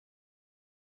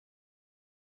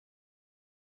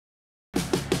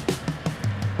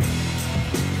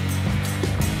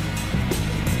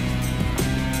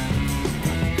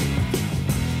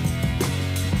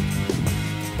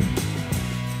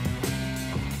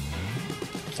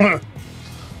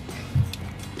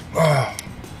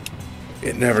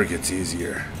It never gets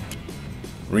easier.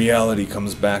 Reality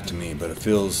comes back to me, but it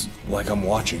feels like I'm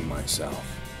watching myself.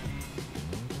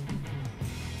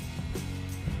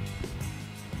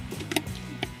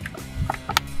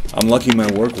 I'm lucky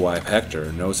my work wife,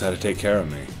 Hector, knows how to take care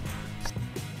of me.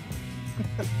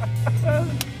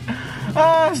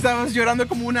 Estabas llorando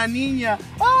como una niña.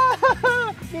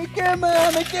 Me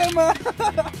quema, me quema.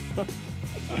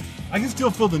 I can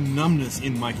still feel the numbness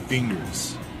in my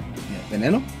fingers.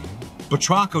 ¿Veneno?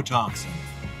 Batrachotoxin.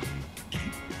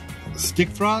 Stick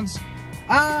frogs?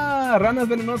 Ranas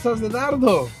venenosas de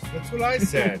dardo. That's what I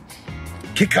said.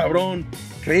 Qué cabrón.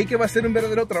 Creí que va a ser un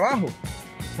verdadero trabajo.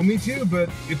 Well, me too, but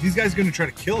if these guys are gonna try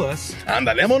to kill us...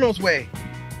 Andalémonos, güey.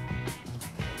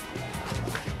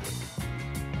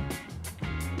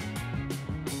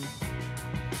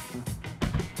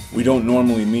 We don't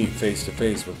normally meet face to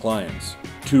face with clients.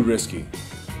 Too risky.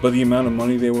 But the amount of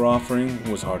money they were offering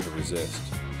was hard to resist.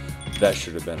 That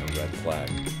should have been a red flag.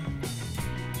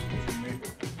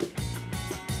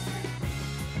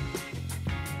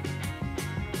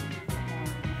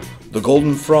 The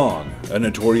Golden Frog, a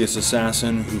notorious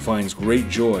assassin who finds great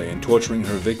joy in torturing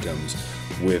her victims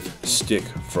with stick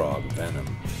frog venom.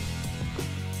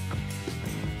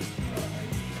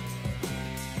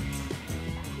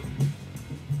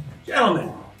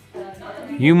 Gentlemen,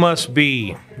 you must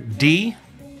be D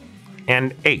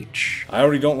and H. I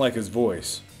already don't like his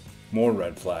voice. More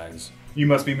red flags. You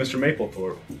must be Mr.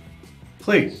 Maplethorpe.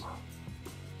 Please.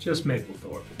 Just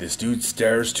Maplethorpe. This dude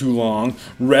stares too long.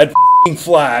 Red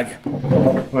flag.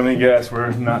 Let me guess,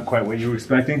 we're not quite what you were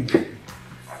expecting?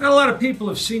 Not a lot of people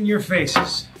have seen your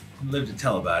faces and lived to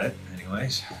tell about it,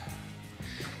 anyways.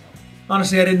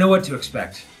 Honestly, I didn't know what to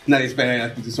expect. Nadie espera la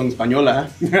institución española.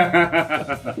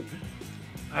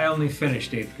 I only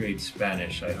finished 8th grade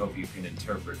Spanish. I hope you can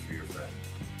interpret for your friend.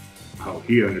 Oh,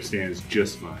 he understands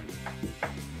just fine.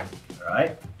 All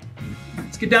right?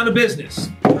 Let's get down to business.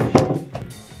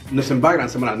 Nos embagran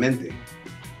semanalmente.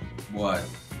 What?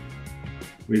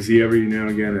 We see every now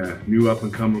and again a new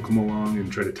up-and-comer come along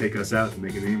and try to take us out and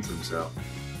make a name for himself.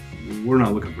 We're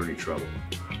not looking for any trouble.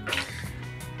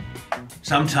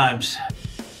 Sometimes.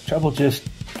 Trouble just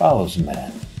follows a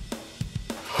man.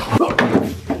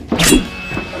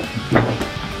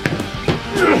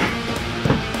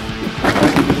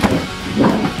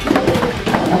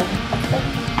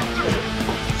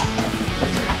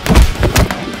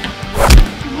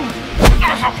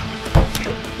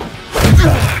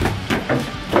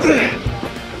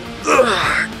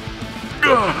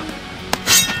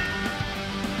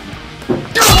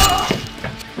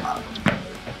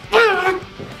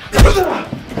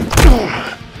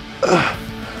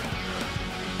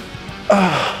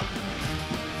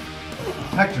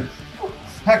 Hector.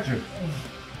 Hector.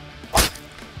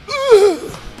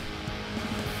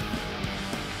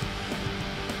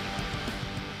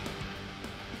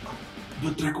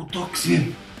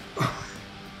 Batrachotoxin.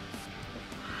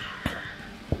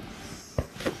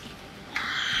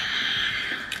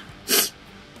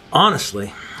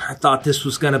 Honestly, I thought this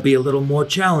was going to be a little more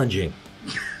challenging.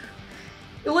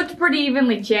 You looked pretty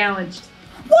evenly challenged.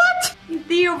 What?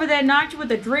 The over there knocked you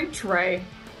with a drink tray.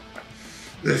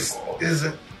 This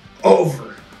isn't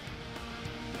over.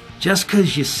 Just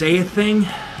because you say a thing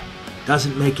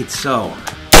doesn't make it so.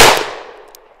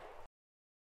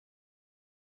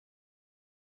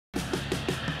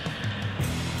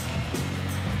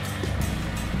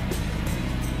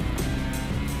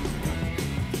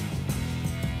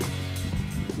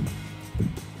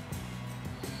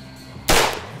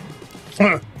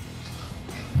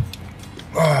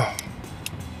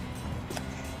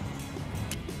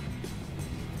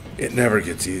 It never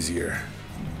gets easier.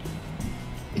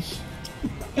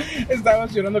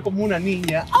 Estabas llorando como una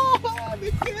niña.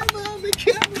 Me quema, me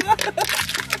quema.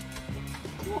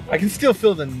 I can still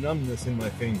feel the numbness in my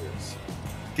fingers.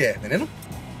 ¿Qué? ¿Veneno?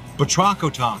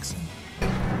 Batrachotoxin.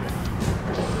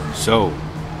 So,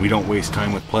 we don't waste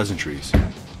time with pleasantries.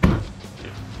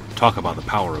 Talk about the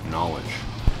power of knowledge.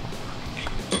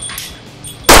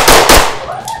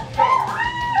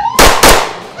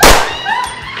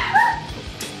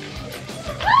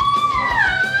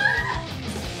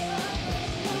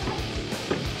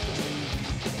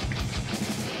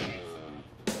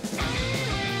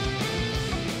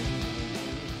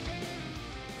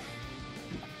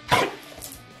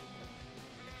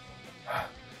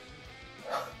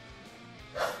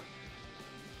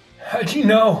 How'd you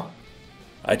know?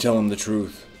 I tell him the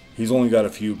truth. He's only got a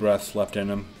few breaths left in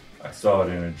him. I saw it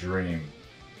in a dream.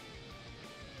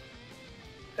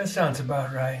 That sounds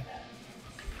about right.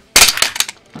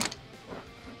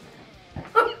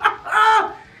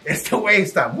 güey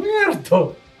está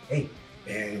muerto. Hey,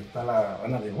 está la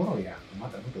rana de oro ya.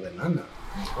 Mata a de lana.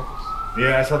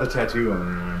 Yeah, I saw the tattoo on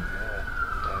her arm.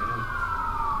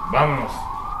 Vámonos.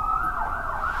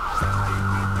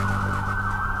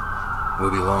 We'll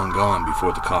be long gone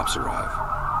before the cops arrive,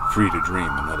 free to dream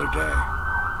another day.